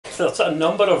there's a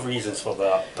number of reasons for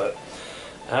that, but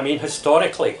I mean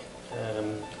historically,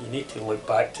 you need to look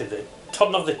back to the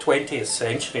turn of the 20th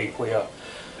century, where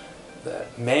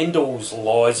Mendel's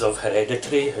laws of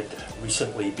heredity had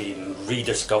recently been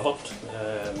rediscovered,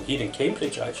 here in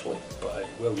Cambridge actually, by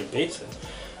William Bateson.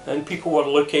 And people were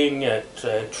looking at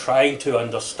trying to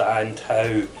understand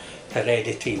how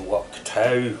heredity worked,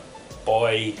 how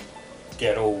boy,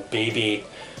 girl, baby,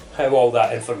 how all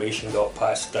that information got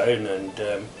passed down.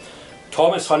 And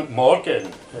Thomas Hunt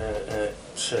Morgan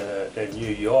in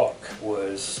New York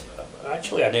was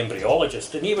actually an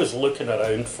embryologist, and he was looking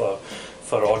around for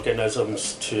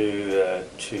organisms to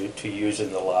use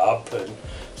in the lab, and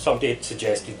somebody had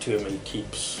suggested to him he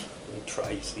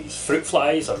tries these fruit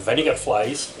flies or vinegar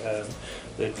flies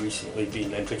that had recently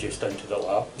been introduced into the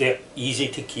lab. They're easy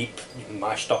to keep,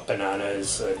 mashed up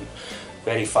bananas, and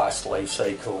very fast life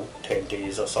cycle, 10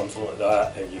 days or something like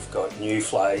that, and you've got new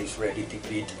flies ready to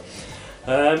breed.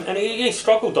 And he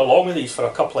struggled along with these for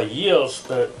a couple of years,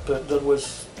 but there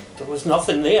was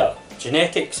nothing there.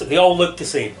 Genetics, they all look the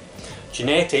same.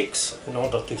 Genetics, in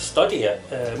order to study it,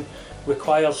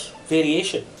 requires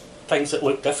variation, things that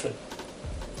look different.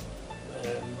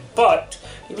 But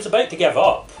he was about to give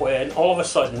up when all of a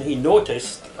sudden he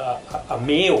noticed a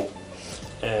male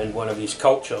in one of these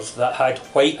cultures that had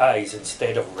white eyes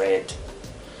instead of red.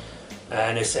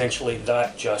 And essentially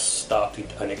that just started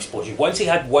an explosion. Once he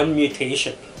had one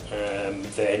mutation,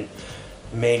 then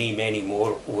many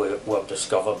more were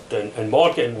discovered. And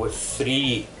Morgan, with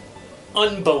 3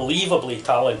 unbelievably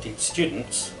talented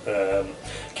students,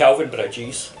 Calvin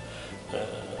Bridges,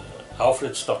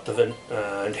 Alfred Sturtevant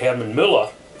and Herman Muller,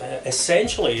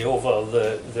 essentially over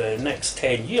the next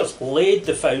 10 years laid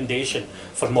the foundation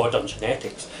for modern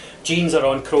genetics. Genes are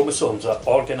on chromosomes, are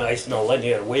organised in a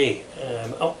linear way.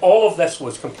 All of this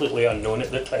was completely unknown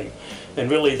at the time,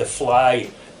 and really the fly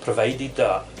provided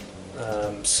that.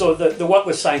 So the work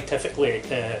was scientifically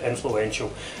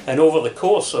influential, and over the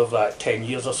course of that 10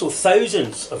 years or so,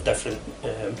 thousands of different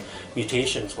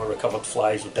mutations were recovered.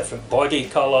 Flies with different body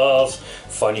colours,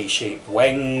 funny shaped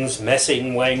wings,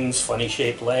 missing wings, funny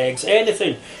shaped legs,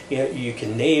 anything you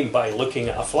can name by looking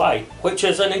at a fly, which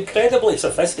is an incredibly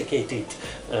sophisticated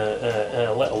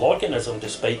little organism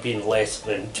despite being less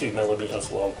than 2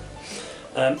 millimetres long.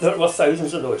 There were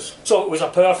thousands of those. So it was a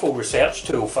powerful research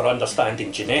tool for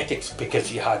understanding genetics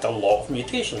because you had a lot of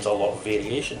mutations, a lot of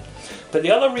variation. But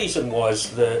the other reason was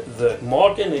that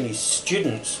Morgan and his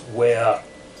students were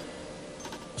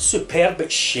superb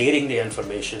at sharing the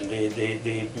information.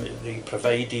 They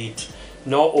provided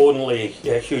not only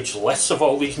huge lists of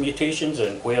all these mutations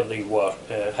and where they were,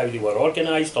 how they were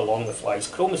organised along the fly's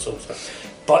chromosomes,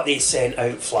 but they sent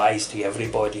out flies to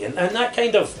everybody, and that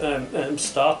kind of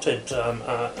started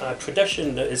a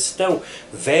tradition that is still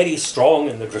very strong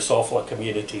in the Drosophila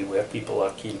community, where people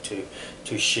are keen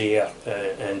to share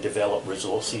and develop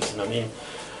resources. And I mean,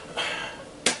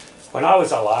 when I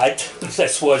was a lad,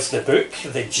 this was the book,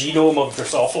 The Genome of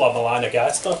Drosophila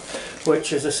melanogaster,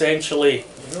 which is essentially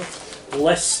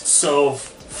lists of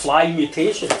fly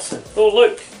mutations. And, oh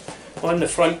look, on the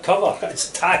front cover,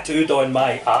 it's tattooed on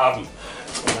my arm.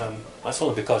 That's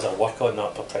only because I work on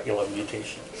that particular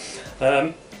mutation.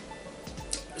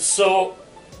 So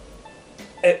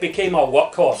it became a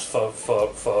workhorse for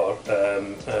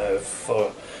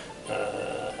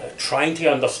trying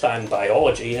to understand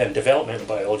biology and development of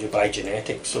biology by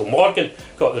genetics. So Morgan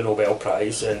got the Nobel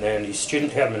Prize, and then his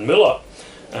student Herman Muller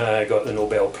got the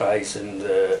Nobel Prize in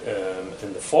the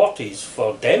 40s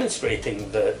for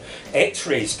demonstrating that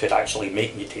X-rays could actually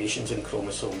make mutations in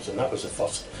chromosomes, and that was the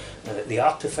first. The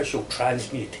artificial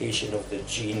transmutation of the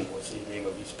gene was the name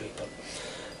of his paper.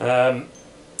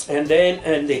 And then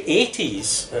in the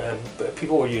 80s,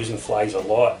 people were using flies a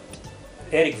lot.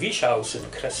 Eric Wieschaus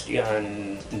and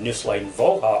Christian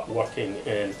Nusslein-Volhart, working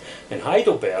in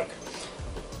Heidelberg,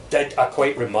 did a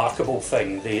quite remarkable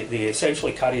thing. They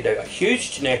essentially carried out a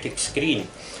huge genetic screen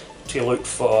to look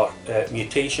for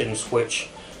mutations which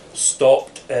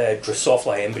stopped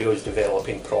Drosophila embryos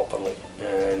developing properly,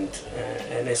 and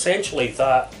essentially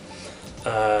that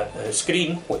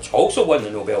screen, which also won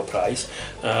the Nobel Prize,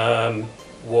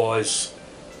 was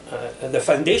the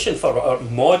foundation for our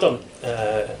modern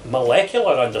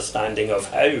molecular understanding of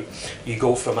how you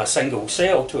go from a single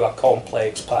cell to a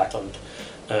complex patterned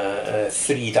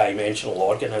 3-dimensional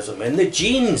organism. And the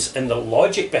genes and the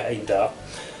logic behind that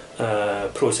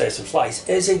process in flies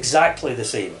is exactly the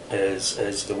same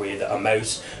as the way that a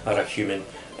mouse or a human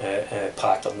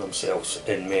pattern themselves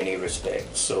in many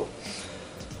respects. So,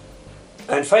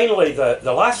 and finally,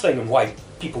 the last thing, and why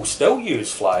people still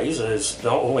use flies is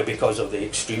not only because of the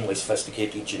extremely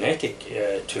sophisticated genetic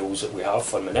tools that we have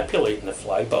for manipulating the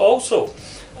fly, but also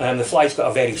the fly's got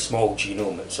a very small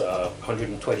genome. It's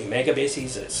 120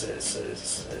 megabases. It's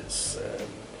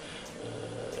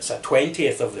a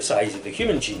 20th of the size of the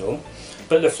human genome,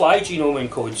 but the fly genome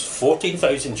encodes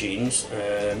 14,000 genes,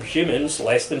 humans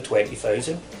less than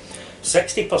 20,000.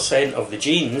 60% of the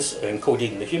genes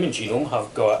encoding the human genome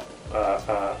have got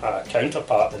a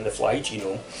counterpart in the fly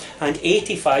genome, and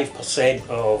 85%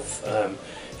 of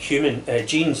human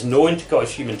genes known to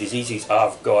cause human diseases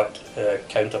have got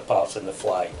counterparts in the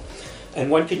fly. And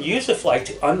one can use the fly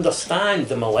to understand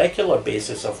the molecular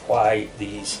basis of why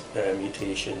these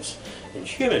mutations in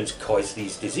humans cause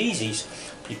these diseases.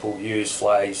 People use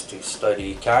flies to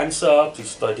study cancer, to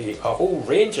study a whole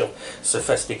range of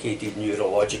sophisticated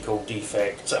neurological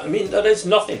defects. I mean, there is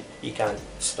nothing you can't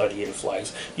study in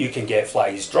flies. You can get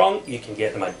flies drunk, you can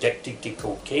get them addicted to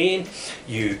cocaine,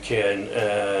 you can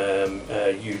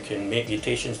make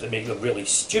mutations that make them really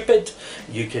stupid,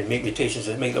 you can make mutations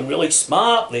that make them really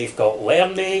smart. They've got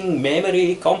learning,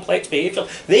 memory, complex behaviour.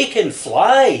 They can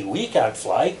fly, we can't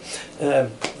fly.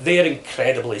 They're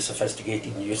incredibly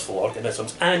sophisticated and useful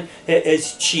organisms, and it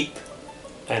is cheap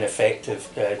and effective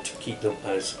to keep them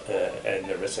as in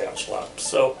the research labs.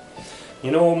 So,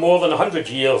 you know, more than 100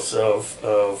 years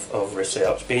of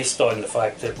research based on the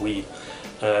fact that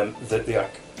that they are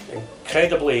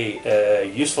incredibly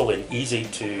useful and easy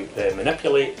to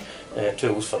manipulate.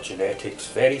 Tools for genetics,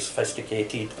 very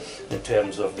sophisticated in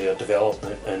terms of their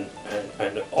development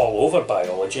and all over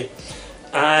biology,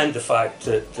 and the fact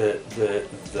that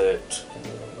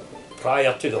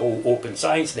prior to the whole open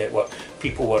science network,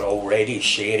 people were already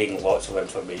sharing lots of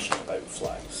information about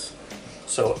flies.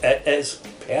 So it is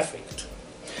perfect.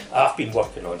 I've been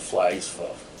working on flies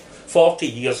for 40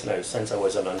 years now, since I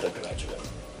was an undergraduate.